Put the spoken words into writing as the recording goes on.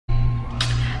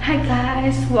Hi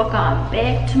guys, welcome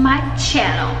back to my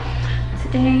channel.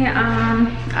 Today I'm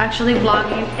actually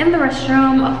vlogging in the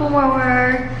restroom before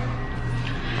work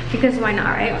because why not,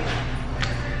 right?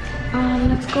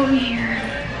 Let's go over here.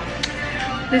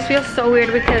 This feels so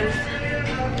weird because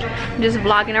I'm just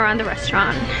vlogging around the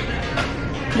restaurant.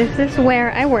 This is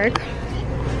where I work.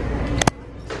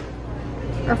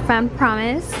 Our fan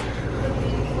promise.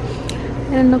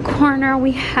 And in the corner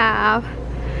we have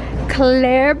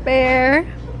Claire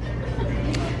Bear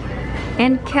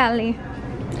and Kelly.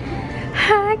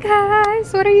 Hi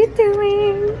guys, what are you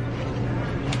doing?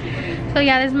 So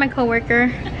yeah, this is my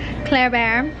coworker, Claire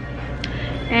Bear.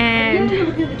 And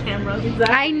look at the camera. Exactly.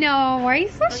 I know, why are you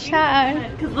so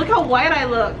shy? Because look how white I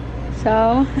look.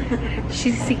 So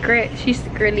she's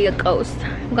secretly a ghost.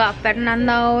 We got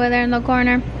Fernando over there in the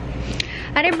corner.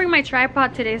 I didn't bring my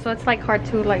tripod today, so it's like hard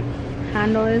to like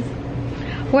handle this.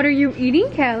 What are you eating,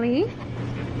 Kelly?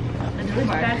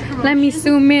 Let me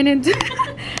zoom in into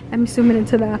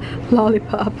the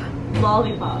lollipop.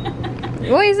 Lollipop.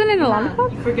 What, isn't it a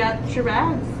lollipop? You forgot your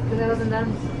bags because I wasn't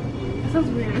done. That sounds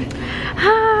weird.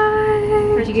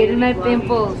 Hi. Did you get my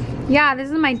pimples? Yeah, this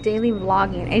is my daily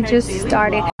vlogging. It just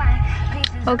started.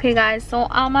 Okay guys, so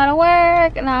I'm out of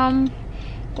work and I'm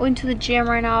going to the gym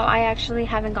right now. I actually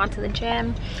haven't gone to the gym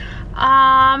in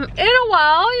a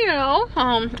while, you know.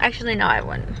 Actually no, I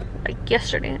went like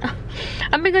yesterday.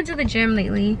 I've been going to the gym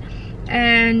lately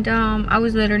and I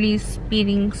was literally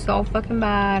speeding so fucking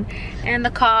bad, and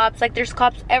the cops, like there's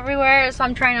cops everywhere, so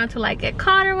I'm trying not to like get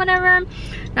caught or whatever.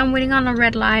 And I'm waiting on a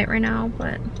red light right now,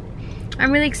 but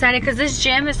I'm really excited because this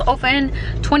gym is open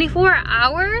 24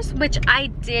 hours, which I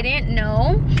didn't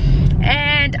know.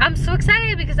 And I'm so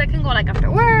excited because I can go like after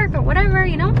work or whatever,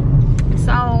 you know.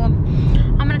 So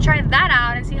I'm gonna try that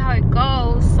out and see how it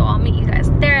goes. So I'll meet you guys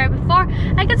there before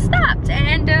I get stopped.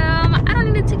 And I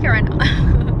don't need a ticket right now.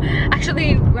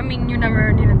 Actually, I mean, you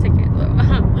never need a ticket. So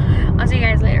I'll see you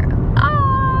guys later.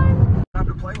 Bye.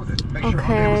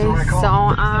 Okay, so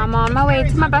I'm on my way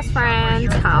to my best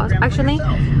friend's house. Actually,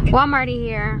 well, I'm already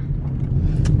here.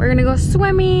 We're gonna go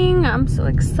swimming. I'm so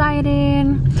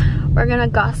excited. We're gonna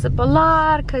gossip a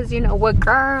lot because you know we're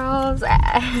girls.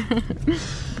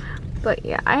 But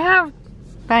yeah, I have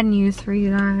bad news for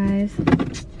you guys.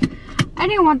 I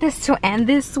didn't want this to end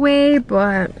this way,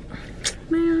 but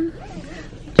man,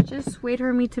 just wait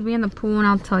for me to be in the pool and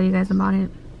I'll tell you guys about it.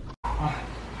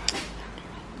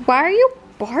 Why are you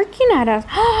barking at us?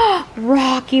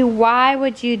 Rocky, why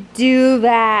would you do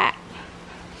that?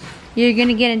 You're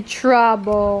gonna get in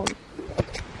trouble.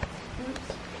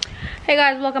 Hey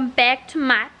guys, welcome back to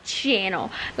my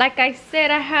channel. Like I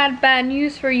said, I had bad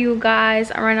news for you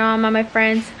guys. Right now I'm at my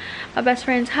best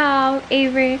friend's house,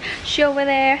 Avery. She over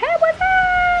there. Hey, what's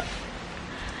up?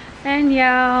 And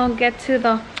yeah, I'll get to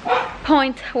the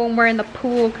point when we're in the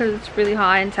pool because it's really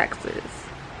hot in Texas.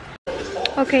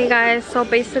 Okay guys, so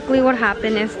basically what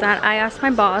happened is that I asked my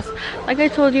boss, like I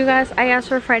told you guys, I asked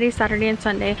for Friday, Saturday, and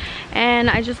Sunday, and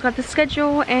I just got the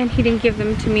schedule and he didn't give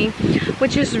them to me,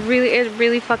 which is it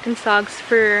really fucking sucks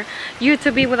for you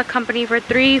to be with a company for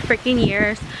 3 freaking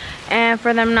years and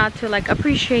for them not to like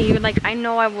appreciate you. Like I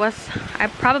know I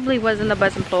probably wasn't the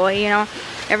best employee, you know,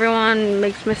 everyone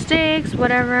makes mistakes,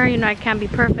 whatever, you know, I can't be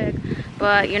perfect,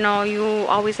 but you know, you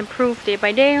always improve day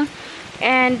by day.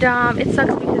 And it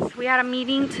sucks because we had a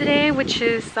meeting today, which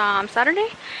is Saturday,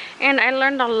 and I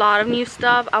learned a lot of new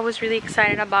stuff. I was really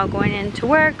excited about going into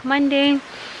work Monday,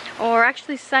 or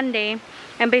actually Sunday,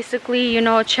 and basically, you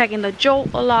know, checking the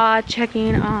jolt a lot,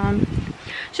 checking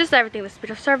just everything, the speed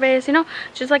of service, you know,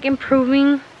 just like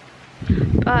improving.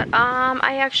 But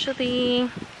my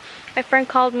friend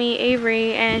called me,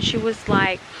 Avery, and she was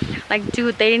like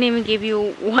dude, they didn't even give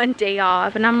you 1 day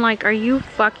off. And I'm like, are you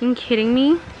fucking kidding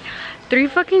me? 3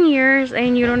 fucking years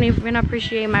and you don't even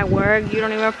appreciate my work. You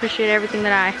don't even appreciate everything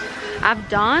that I've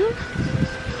done.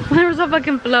 When there was a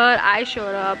fucking flood, I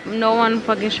showed up. No one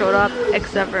fucking showed up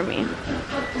except for me.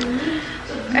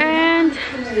 And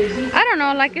I don't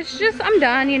know, like it's just, I'm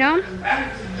done, you know.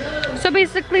 So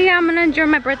basically I'm gonna enjoy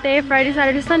my birthday Friday,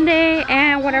 Saturday, Sunday,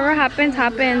 and whatever happens,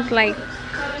 happens. Like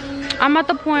I'm at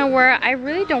the point where I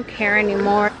really don't care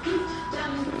anymore.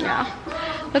 Yeah.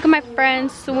 Look at my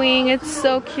friend's swing, it's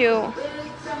so cute.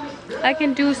 I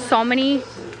can do so many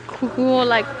cool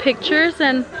like pictures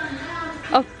and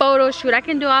a photo shoot. I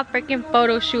can do a freaking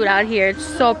photo shoot out here. It's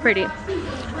so pretty.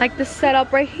 Like the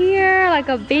setup right here, like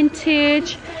a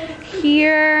vintage.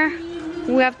 Here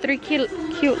we have 3 cute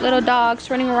little dogs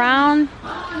running around.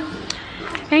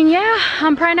 And yeah,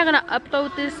 I'm probably not gonna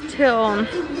upload this till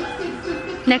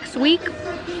next week.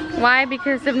 Why?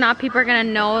 Because if not, people are gonna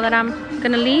know that I'm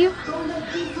gonna leave.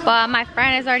 But my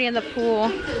friend is already in the pool.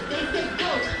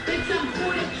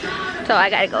 So I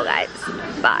gotta go, guys.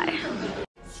 Bye.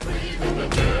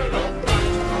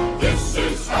 This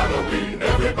is Halloween,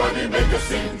 everybody make a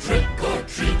scene, trick or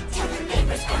treat. Tell the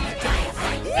neighbors gonna die of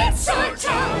fright. It's our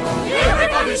town,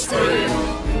 everybody scream.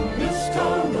 This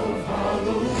town of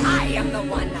Halloween. I am the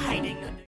one